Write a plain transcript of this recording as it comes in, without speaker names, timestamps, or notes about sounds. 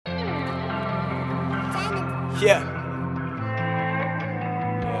Yeah.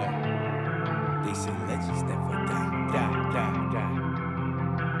 They say legends never die.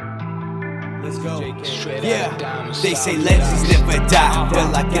 Let's go. Yeah. They say legends never die.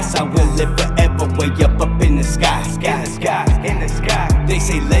 Well, I guess I will live forever, way up in the sky. In the sky. They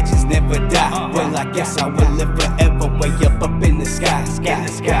say legends never die. Well, I guess I will live forever, way up in the sky.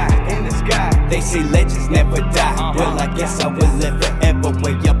 In the sky. They say legends never die. Well, I guess I will live forever,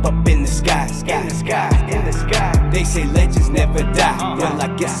 way up in the sky. In the sky. They say legends never die. Well, I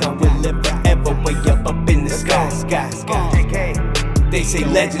guess I will live forever, way up in the sky. They say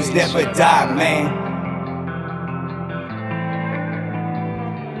legends never die, man.